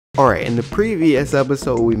Alright, in the previous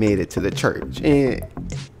episode, we made it to the church, and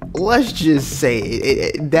let's just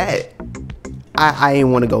say that I ain't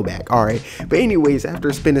want to go back, alright? But anyways,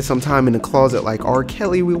 after spending some time in the closet like R.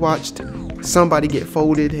 Kelly, we watched somebody get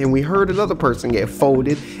folded, and we heard another person get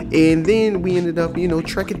folded, and then we ended up,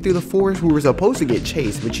 trekking through the forest. We were supposed to get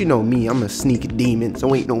chased, but you know me, I'm a sneak demon,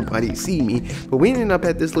 so ain't nobody see me. But we ended up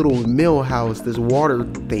at this little mill house, this water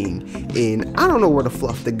thing, and I don't know where the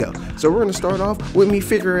fluff to go. So we're gonna start off with me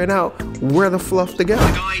figuring out where the fluff to go.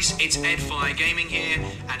 Hi guys, it's EdFire Gaming here,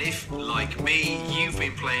 and if, like me, you've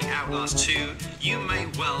been playing Outlast 2, you may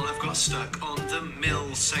well have got stuck on the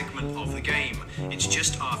mill segment of the game. It's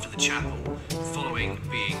just after the chapel, following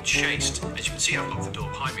being chased. As you can see, I've locked the door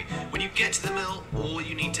behind me. When you get to the mill, all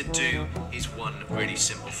you need to do is one really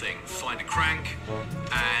simple thing. Find a crank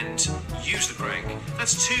and use the crank.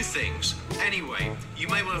 That's two things. Anyway, you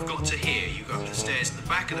may well have got to here. You go up the stairs at the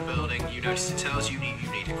back of the building, you notice it tells you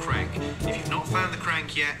you need a crank. If you've not found the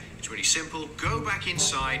crank yet, it's really simple. Go back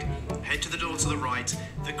inside, head to the door to the right.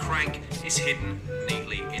 The crank is hidden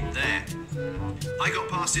neatly in there. I got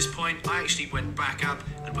past this point, I actually went back up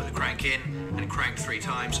and put the crank in and cranked 3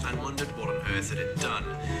 times and wondered what on earth it had done.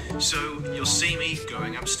 So you'll see me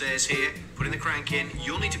going upstairs here, putting the crank in.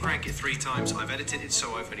 You'll need to crank it 3 times. I've edited it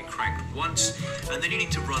so I've only cranked once, and then you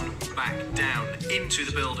need to run back down into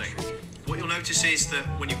the building. What you'll notice is that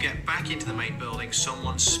when you get back into the main building,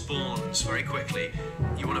 someone spawns very quickly.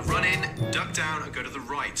 You want to run in, duck down, and go to the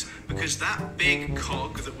right, because that big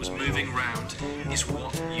cog that was moving around is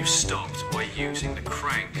what you stopped by using the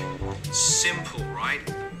crank. Simple, right?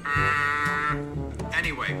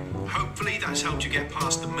 Anyway, hopefully that's helped you get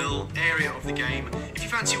past the mill area of the game. If you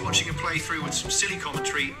fancy watching a playthrough with some silly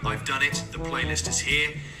commentary, I've done it. The playlist is here.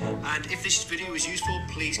 And if this video is useful,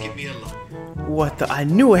 please give me a like. What the? I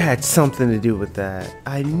knew it had something to do with that.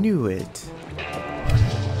 I knew it.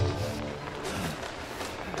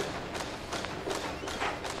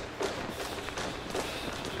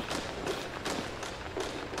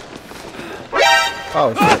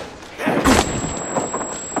 Oh shit.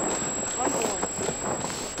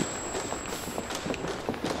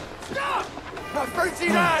 Stop! My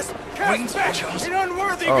 13 eyes! Cast back! An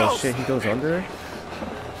unworthy Oh ghost! shit, he goes under?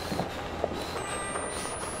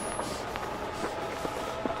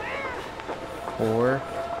 Or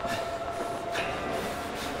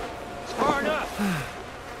Far enough!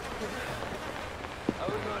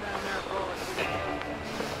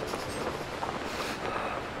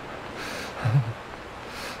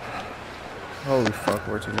 holy fuck,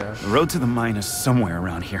 where'd you go? The road to the mine is somewhere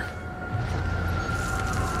around here.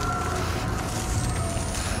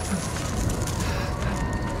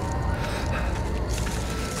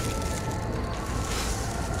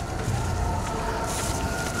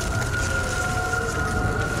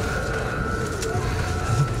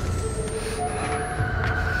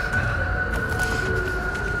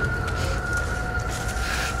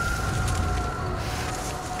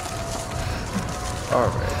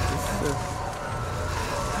 Alright,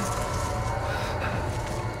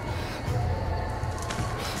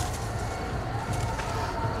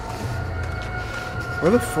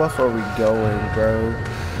 where the fluff are we going, bro?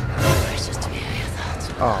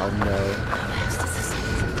 Oh no.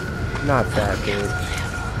 Not that bitch.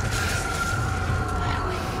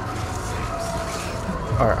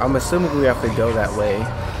 Alright, I'm assuming we have to go that way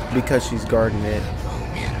because she's guarding it.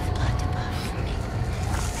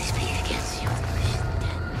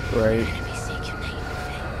 Right?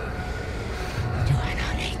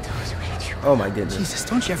 Oh my goodness. Jesus,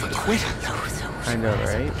 don't you ever quit? I know,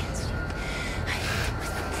 right?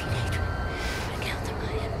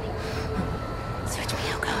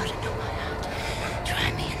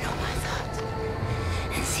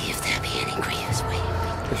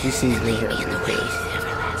 If she sees me here, I'll be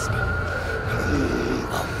pissed.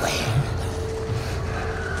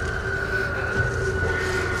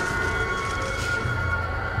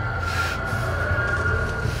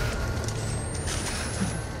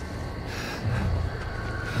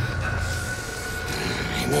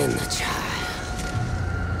 And then the child.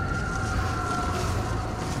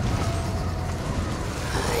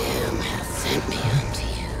 I am hath sent me unto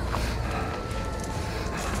you.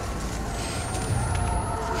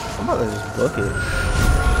 I'm about to just book it.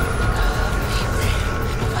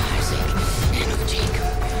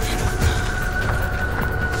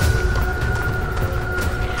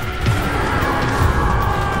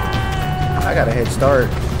 I got a head start.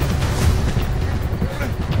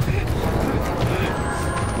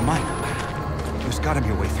 Mine. There's gotta be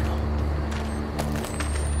a way through.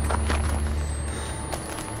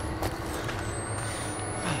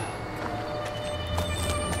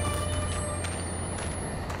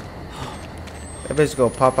 That bitch gonna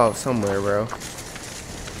pop out somewhere, bro.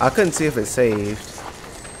 I couldn't see if it saved.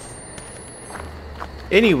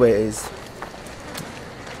 Anyways,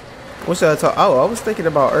 what should I talk? Oh, I was thinking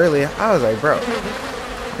about earlier. I was like, bro,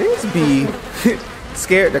 niggas be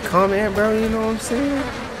scared to comment, bro. You know what I'm saying?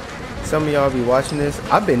 Some of y'all be watching this.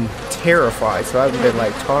 I've been terrified, so I haven't been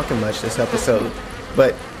like talking much this episode.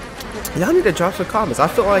 But y'all need to drop some comments. I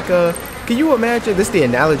feel like, can you imagine? This is the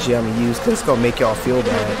analogy I'm gonna use because it's gonna make y'all feel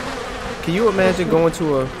bad. Can you imagine going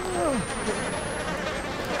to a?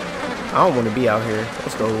 I don't want to be out here.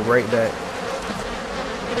 Let's go right back.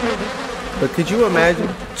 But could you imagine?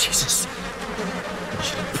 Jesus. I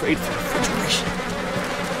should have prayed for refrigeration.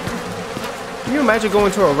 Can you imagine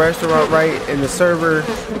going to a restaurant, right, and the server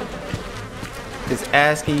is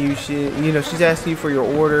asking you shit? You know, she's asking you for your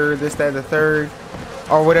order, this, that, and the third,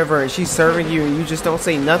 or whatever, and she's serving you, and you just don't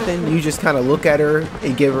say nothing. You just kind of look at her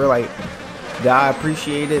and give her like the I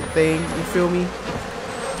appreciate it thing. You feel me?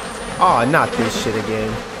 Oh, not this shit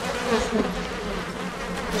again.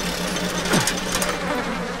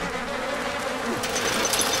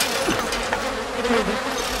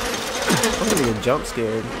 I'm gonna get jump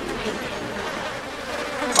scared.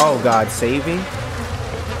 Oh god, saving?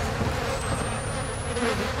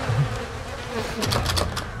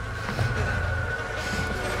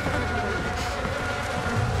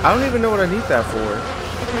 I don't even know what I need that for.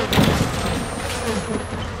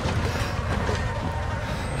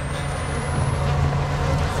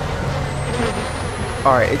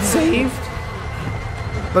 Alright, it's saved.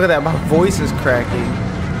 Look at that, my voice is cracking.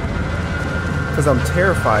 Because I'm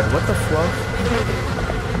terrified. What the fluff?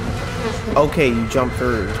 Okay, you jump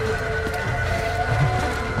through.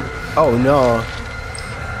 Oh no.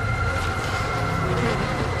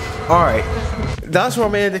 Alright. That's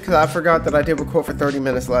romantic because I forgot that I did record for 30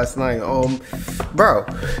 minutes last night. Bro.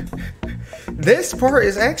 This part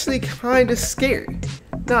is actually kind of scary.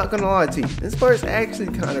 Not gonna lie to you. This part is actually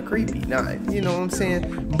kind of creepy. You know what I'm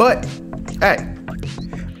saying? But, hey.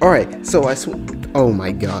 Alright, so oh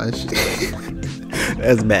my gosh.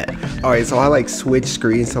 That's bad. Alright, so I like switch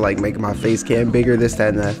screens to like make my face cam bigger, this, that,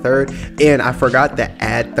 and that third. And I forgot to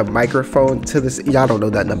add the microphone to this. Y'all don't know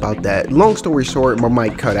nothing about that. Long story short, my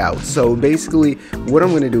mic cut out. So basically, what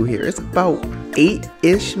I'm gonna do here is about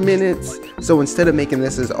 8-ish minutes. So instead of making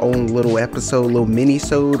this his own little episode, little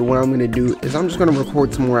mini-sode, what I'm gonna do is I'm just gonna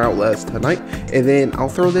record some more Outlast tonight, and then I'll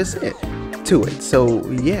throw this in to it. So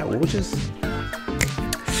yeah, we'll just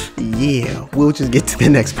get to the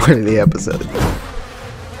next part of the episode.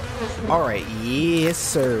 Alright, yes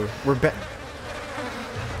sir, we're back.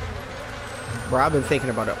 Bro, I've been thinking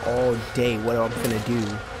about it all day, what I'm gonna do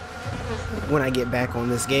when I get back on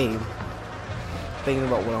this game. Thinking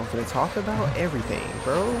about what I'm gonna talk about, everything,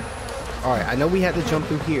 bro. Alright, I know we had to jump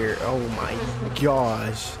through here. Oh my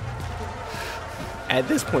gosh. At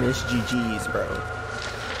this point, it's GG's, bro.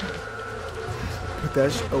 Put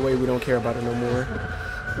that shit away, we don't care about it no more.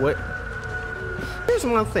 What? Here's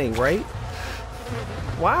one thing, right?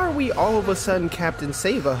 Why are we all of a sudden Captain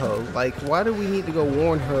Save-A-Ho? Like, why do we need to go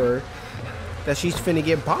warn her that she's finna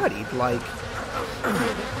get bodied? Like,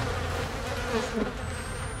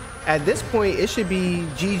 at this point, it should be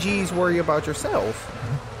GG's worry about yourself.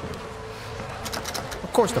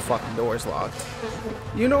 Of course the fucking door is locked.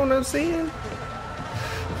 You know what I'm saying?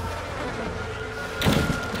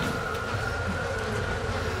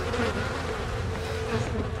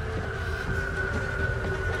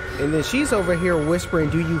 And then she's over here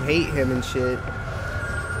whispering, do you hate him and shit.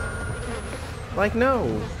 Like,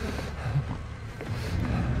 no.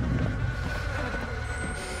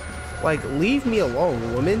 Like, leave me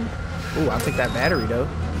alone, woman. Ooh, I'll take that battery, though.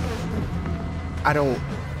 I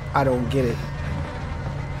don't get it.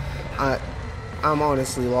 I'm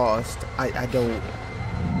honestly lost. I don't.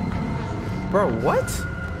 Bro, what?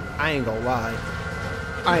 I ain't gonna lie.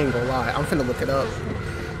 I'm finna look it up.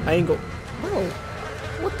 Bro,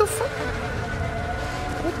 what the fuck?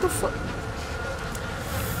 What the fuck?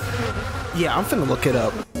 Yeah, I'm finna look it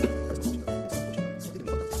up.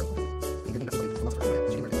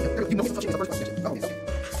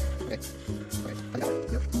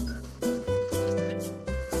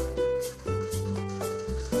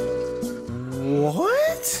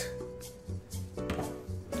 What?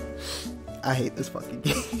 I hate this fucking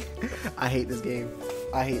game. I hate this game.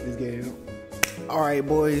 Alright,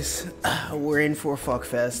 boys. We're in for a fuck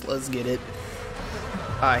fest. Let's get it.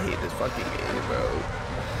 I hate this fucking game, bro.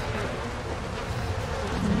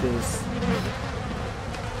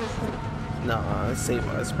 Nah, save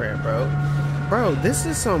my sprint, bro. Bro, this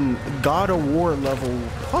is some God of War level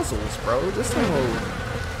puzzles, bro. This is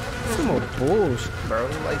some old bullshit, bro.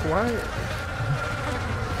 Like, why?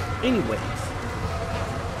 Anyways,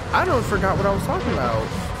 I don't forgot what I was talking about.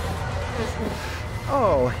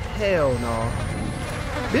 Oh, hell no.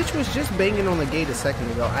 Bitch was just banging on the gate a second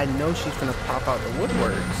ago. I know she's gonna pop out the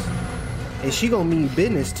woodworks. And she gonna mean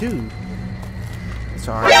business too.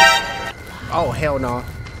 Sorry. Oh, hell no.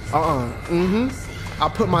 I'll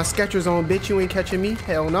put my Skechers on, bitch. You ain't catching me.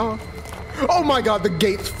 Hell no. Oh my god, the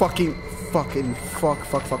gate's fuck.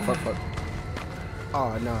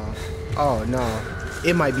 Oh no. Oh no.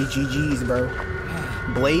 It might be GG's, bro.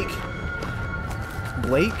 Blake?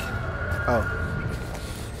 Oh.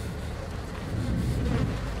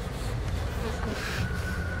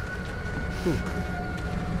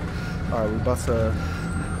 Alright, we bust a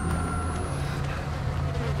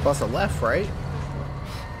left, right?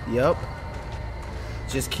 Yup.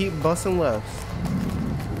 Just keep busting lefts.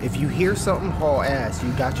 If you hear something, haul ass.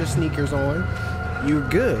 You got your sneakers on. You're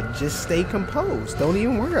good. Just stay composed. Don't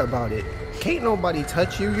even worry about it. Can't nobody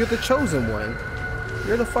touch you. You're the chosen one.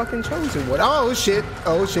 You're the fucking chosen one. Oh shit.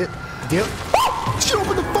 Oh shit. Dip. She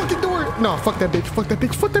opened the fucking door. No, fuck that bitch. Fuck that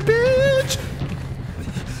bitch. Fuck that bitch.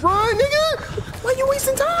 Run, nigga. Why you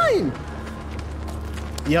wasting time?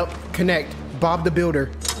 Yep. Connect. Bob the Builder.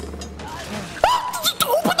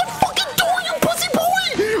 Open the fucking door, you pussy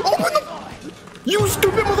boy. Open the... You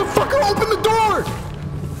stupid motherfucker. Open the door.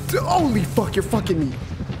 Holy fuck, you're fucking me.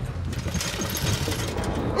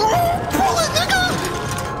 Oh, pull it, nigga!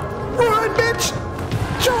 Run, bitch!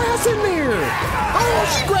 Get your ass in there! Oh,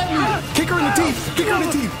 she grabbed me! Kick her in the teeth! Kick her in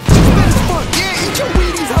the teeth! She's fat as fuck! Yeah, eat your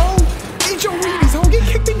Wheaties, ho! Eat your Wheaties, ho! Get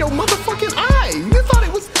kicked in your motherfucking eye! You thought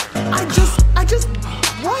it was...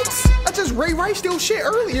 What? I just Ray Rice your shit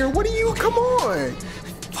earlier. What are you... Come on!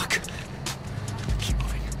 Fuck. Keep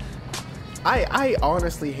moving. I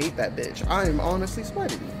honestly hate that bitch. I'm honestly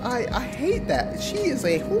sweating. I hate that. She is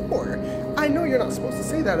a whore. I know you're not supposed to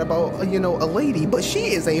say that about, you know, a lady, but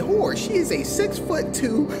she is a whore. She is a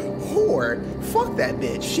 6'2" whore. Fuck that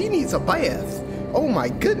bitch. She needs a bath. Oh my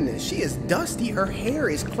goodness. She is dusty. Her hair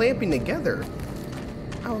is clamping together.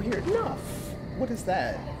 Oh, here. Enough. What is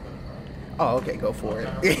that? Oh, okay. Go for it.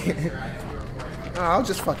 I'll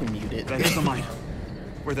just fucking mute it. That's the mine.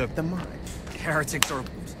 Where the mine. heretics are...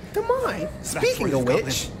 The mine. Speaking of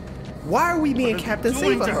which, why are we being Captain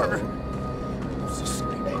Save-A-Ho?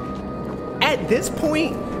 At this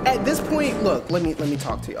point, look, let me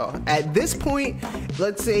talk to y'all. At this point,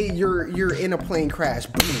 let's say you're in a plane crash,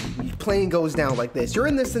 boom, plane goes down like this. You're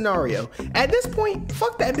in this scenario. At this point,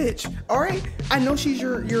 fuck that bitch. All right, I know she's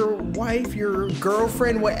your wife, your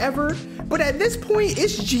girlfriend, whatever. But at this point,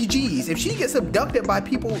 it's GG's. If she gets abducted by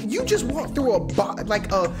people, you just walk through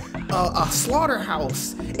a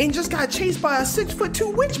slaughterhouse and just got chased by a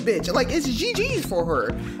 6'2" witch bitch. Like, it's GG's for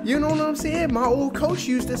her. You know what I'm saying? My old coach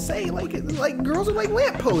used to say, like girls are like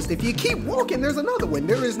lampposts. If you keep walking, there's another one.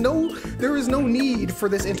 There is no need for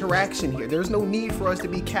this interaction here. There's no need for us to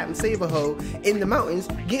be Captain Save-A-Ho in the mountains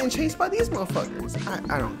getting chased by these motherfuckers.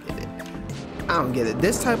 I don't get it. I don't get it.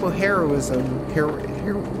 This type of heroism,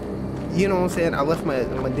 you know what I'm saying? I left my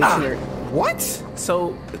dictionary. What?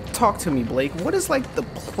 So, talk to me, Blake. What is like the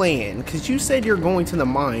plan? Because you said you're going to the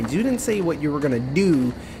mines. You didn't say what you were going to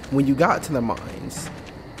do when you got to the mines.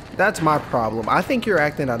 That's my problem. I think you're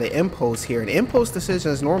acting out of impulse here, and impulse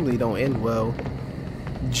decisions normally don't end well.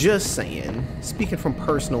 Just saying. Speaking from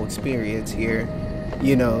personal experience here,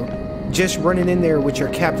 you know, just running in there with your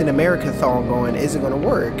Captain America thong going isn't going to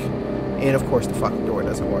work. And of course, the fucking door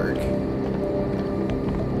doesn't work.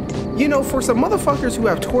 You know, for some motherfuckers who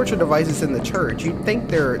have torture devices in the church, you'd think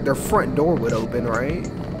their front door would open, right?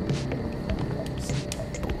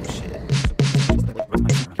 Bullshit.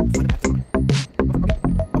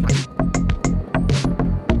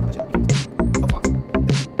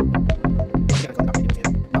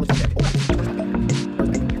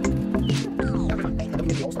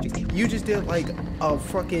 You just did like a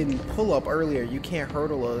fucking pull-up earlier. You can't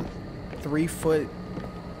hurdle a 3-foot...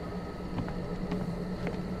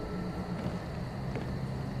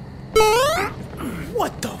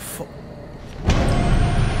 What the fuck?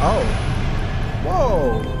 Oh.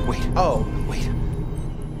 Whoa. Wait. Oh. Wait.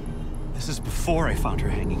 This is before I found her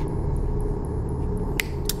hanging.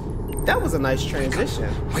 That was a nice transition.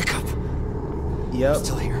 Wake up. Yep. I'm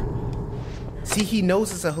still here. See, he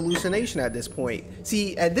knows it's a hallucination at this point.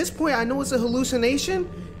 See, at this point, I know it's a hallucination.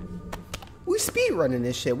 We speed running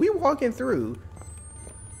this shit. We walking through.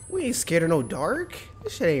 We ain't scared of no dark.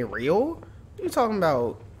 This shit ain't real. What are you talking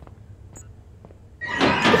about?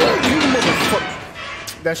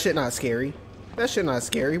 That shit not scary. That shit not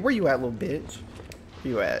scary. Where you at, little bitch?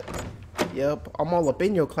 Where you at? Yep, I'm all up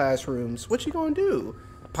in your classrooms. What you gonna do?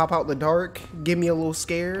 Pop out the dark? Give me a little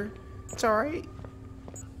scare? It's alright.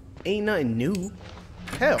 Ain't nothing new.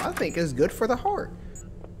 Hell, I think it's good for the heart.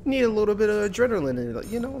 Need a little bit of adrenaline in it,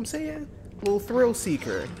 you know what I'm saying? A little thrill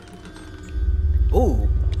seeker. Ooh,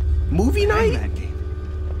 movie night? Hangman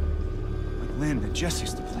game. Like Lynn and Jess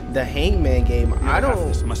used to play. The Hangman game. I don't.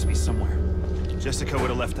 This must be somewhere. Jessica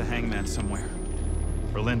would have left the Hangman somewhere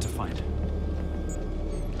for Lynn to find.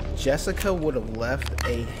 Jessica would have left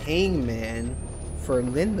a Hangman for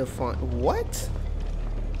Lynn to find. What?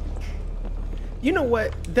 You know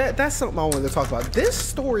what? That's something I wanted to talk about. This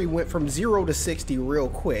story went from 0 to 60 real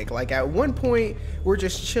quick. Like at one point, we're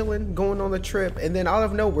just chilling, going on the trip, and then out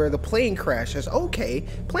of nowhere, the plane crashes. Okay,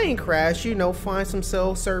 plane crash, you know, find some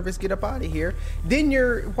cell service, get up out of here. Then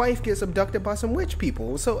your wife gets abducted by some witch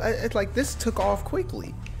people. So it's like this took off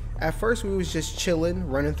quickly. At first, we was just chilling,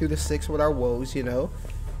 running through the six with our woes, you know.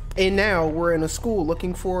 And now we're in a school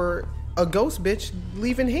looking for a ghost bitch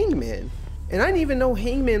leaving Hangman. And I didn't even know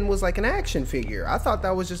Hangman was like an action figure. I thought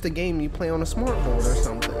that was just a game you play on a smartboard or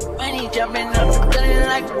something. When he jumping up, feeling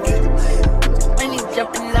like a beat. When he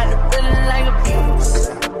jumping out, feeling like a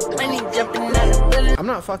beat. When he jumping out, feeling. I'm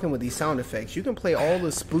not fucking with these sound effects. You can play all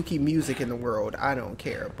the spooky music in the world. I don't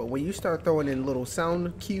care. But when you start throwing in little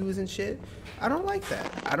sound cues and shit, I don't like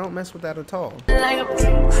that. I don't mess with that at all. Like a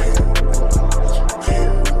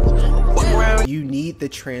You need the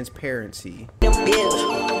transparency. Walk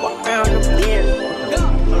around the building.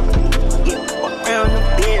 Yeah, walk around the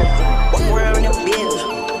building. Walk around the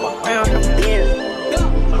building. Walk around the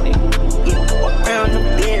building. Yeah, walk around the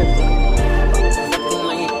building. Looking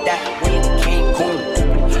on your dot when you came home.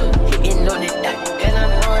 Hitting on it dot, and I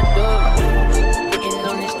know I do. Hitting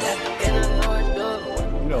on this dot, and I know I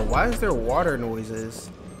do. You know, why is there water noises?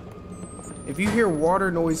 If you hear water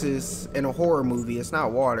noises in a horror movie, it's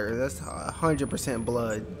not water. That's 100%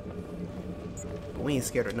 blood. But we ain't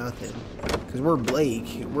scared of nothing. Cause we're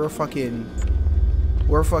Blake. We're fucking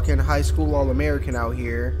high school All-American out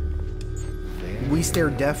here. We stare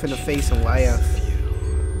death in the face and laugh.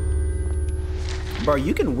 Bro,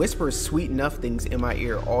 you can whisper sweet enough things in my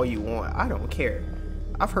ear all you want. I don't care.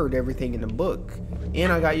 I've heard everything in the book.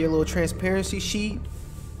 And I got your little transparency sheet.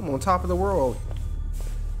 I'm on top of the world.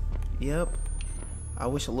 Yep. I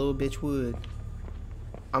wish a little bitch would.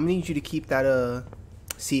 I'm gonna need you to keep that,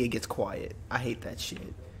 see, it gets quiet. I hate that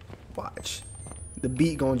shit. Watch. The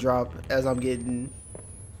beat gonna drop as I'm getting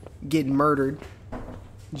murdered.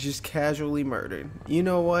 Just casually murdered. You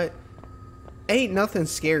know what? Ain't nothing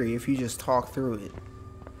scary if you just talk through it.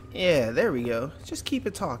 Yeah, there we go. Just keep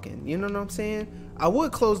it talking. You know what I'm saying? I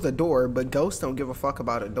would close the door, but ghosts don't give a fuck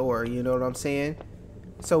about a door. You know what I'm saying?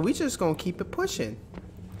 So we just gonna keep it pushing.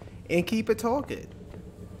 And keep it talking.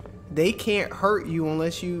 They can't hurt you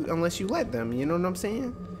unless you let them. You know what I'm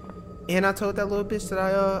saying? And I told that little bitch that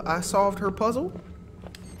I solved her puzzle.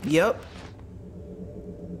 Yep.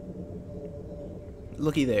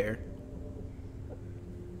 Looky there.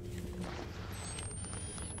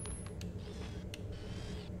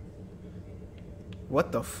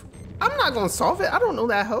 What the f? I'm not gonna solve it. I don't know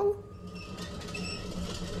that hoe.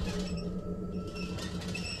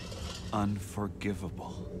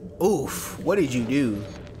 Unforgivable. Oof, what did you do?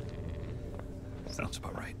 Sounds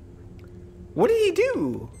about right. What did he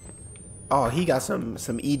do? Oh, he got some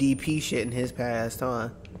EDP shit in his past, huh?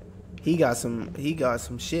 He got some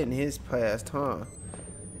shit in his past, huh?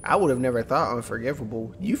 I would have never thought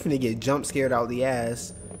unforgivable. You finna get jump scared out the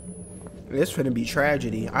ass. This finna be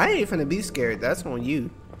tragedy. I ain't finna be scared. That's on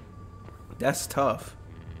you. That's tough.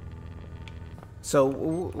 So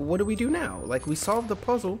what do we do now? Like, we solved the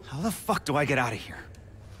puzzle. How the fuck do I get out of here?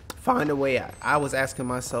 Find a way out. I was asking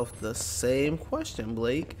myself the same question,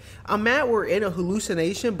 Blake. I'm mad we're in a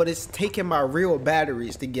hallucination, but it's taking my real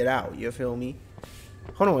batteries to get out. You feel me?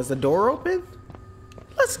 Hold on, is the door open?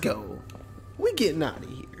 Let's go. We getting out of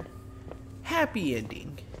here. Happy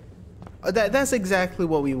ending. That's exactly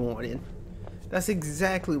what we wanted. That's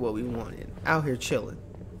exactly what we wanted. Out here chilling.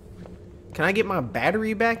 Can I get my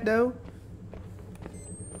battery back though?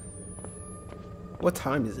 What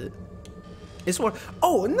time is it? It's one.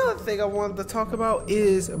 Oh, another thing I wanted to talk about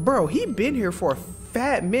is, bro, he been here for a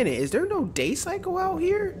fat minute. Is there no day cycle out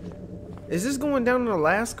here? Is this going down in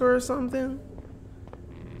Alaska or something?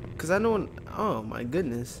 Cause I know, oh my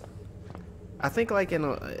goodness. I think like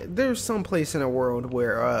there's some place in the world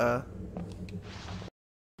where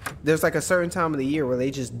there's like a certain time of the year where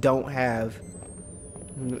they just don't have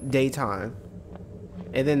daytime,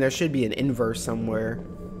 and then there should be an inverse somewhere.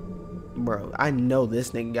 Bro, I know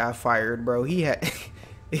this nigga got fired, bro. He had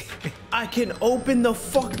I can open the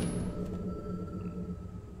fuck.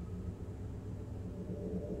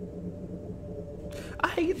 I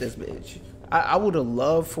hate this bitch. I would have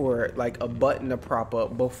loved for like a button to prop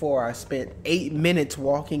up before I spent 8 minutes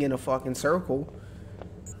walking in a fucking circle.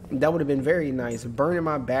 That would have been very nice. Burning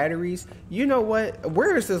my batteries. You know what?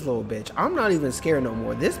 Where is this little bitch? I'm not even scared no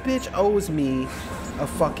more. This bitch owes me a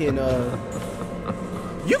fucking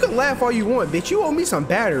You can laugh all you want, bitch. You owe me some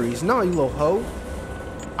batteries. Nah, you little hoe.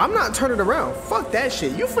 I'm not turning around. Fuck that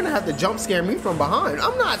shit. You finna have to jump scare me from behind.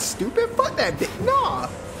 I'm not stupid. Fuck that bitch. Nah.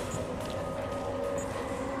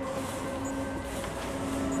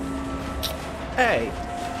 Hey,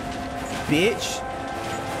 bitch.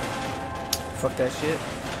 Fuck that shit.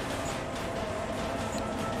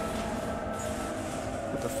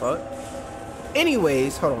 What the fuck?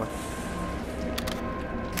 Anyways, hold on.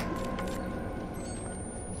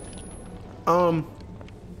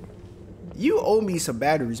 You owe me some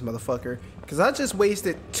batteries, motherfucker. Cause I just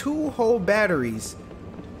wasted 2 whole batteries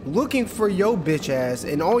looking for your bitch ass,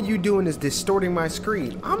 and all you doing is distorting my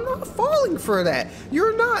screen. I'm not falling for that.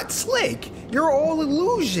 You're not slick. You're all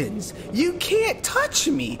illusions. You can't touch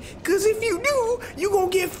me, cause if you do, you gonna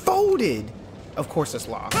get folded. Of course it's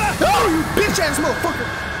locked. Oh, you bitch ass motherfucker!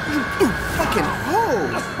 You fucking hoe!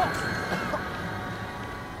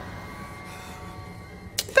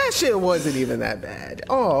 That shit wasn't even that bad.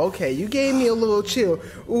 Oh, okay. You gave me a little chill.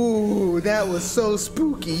 Ooh, that was so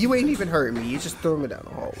spooky. You ain't even hurt me. You just threw me down the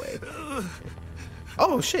hallway.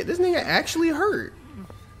 Oh shit, this nigga actually hurt.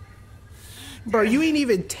 Bro, you ain't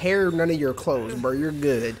even tear none of your clothes, bro. You're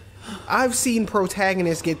good. I've seen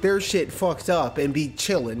protagonists get their shit fucked up and be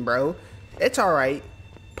chilling, bro. It's alright.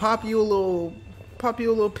 Pop you a little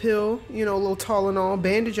pill, you know, a little Tylenol,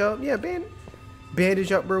 bandage up. Yeah,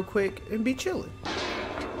 bandage up real quick and be chilling.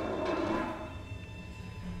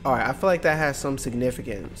 Alright, I feel like that has some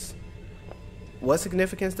significance. What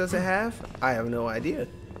significance does it have? I have no idea.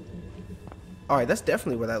 Alright, that's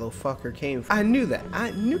definitely where that little fucker came from. I knew that. I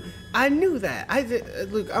knew that.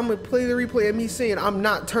 Look, I'm gonna play the replay of me saying I'm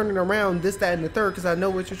not turning around this, that, and the third because I know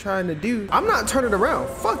what you're trying to do. I'm not turning around.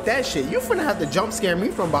 Fuck that shit. You finna have to jump scare me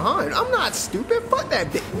from behind. I'm not stupid. Fuck that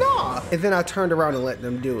bitch. Nah. And then I turned around and let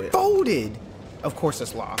them do it. Folded. Of course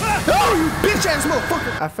it's locked. Oh, you bitch ass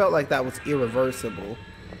motherfucker. I felt like that was irreversible.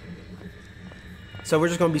 So we're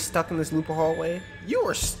just gonna be stuck in this loop of hallway? You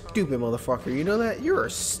are stupid, motherfucker. You know that? You're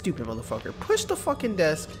a stupid motherfucker. Push the fucking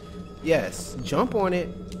desk. Yes. Jump on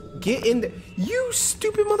it. Get in the... You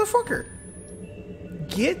stupid motherfucker.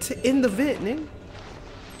 Get in the vent, nigga.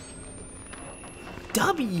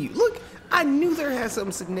 W. Look, I knew there had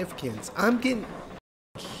some significance. I'm getting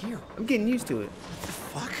used to it. What the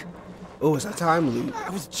fuck? Oh, it's a time loop.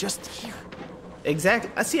 I was just here. Exactly.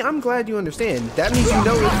 I see. I'm glad you understand. That means you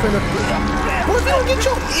know it's gonna. What if you don't get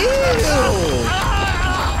your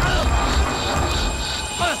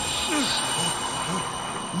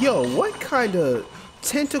Yo, what kind of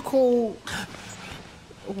tentacle?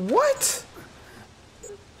 What?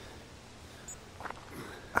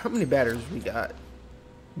 How many batteries we got?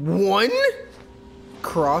 1.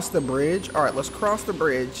 Cross the bridge. All right, let's cross the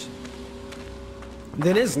bridge.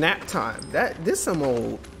 Then it's nap time. This some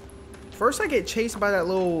old. First, I get chased by that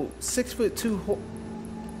little 6'2"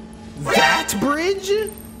 That bridge?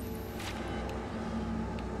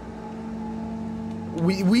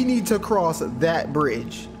 We need to cross that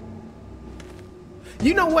bridge.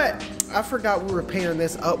 You know what? I forgot we were pairing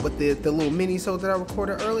this up with the little mini-sode that I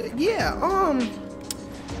recorded earlier. Yeah,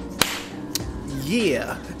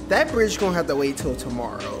 yeah. That bridge gonna have to wait till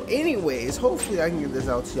tomorrow. Anyways, hopefully I can get this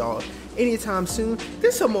out to y'all anytime soon.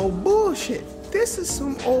 This some old bullshit. This is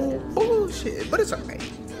some old bullshit, but it's alright.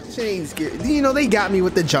 She ain't scared. You know, they got me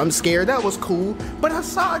with the jump scare. That was cool, but I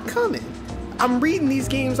saw it coming. I'm reading these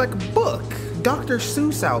games like a book. Dr.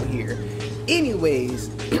 Seuss out here. Anyways,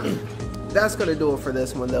 that's gonna do it for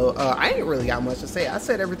this one though. I ain't really got much to say. I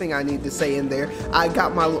said everything I need to say in there. I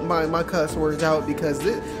got my cuss words out because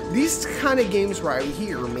these kind of games right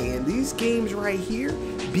here, man. These games right here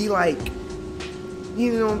be like,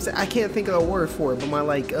 you know what I'm saying? I can't think of a word for it, but my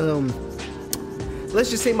like, let's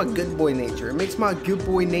just say my good boy nature. It makes my good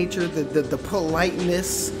boy nature, the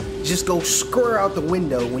politeness, just go square out the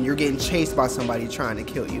window when you're getting chased by somebody trying to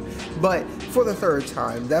kill you. But for the 3rd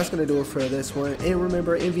time, that's gonna do it for this one. And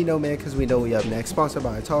remember, envy no man, because we know we up next. Sponsored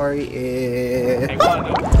by Atari. And...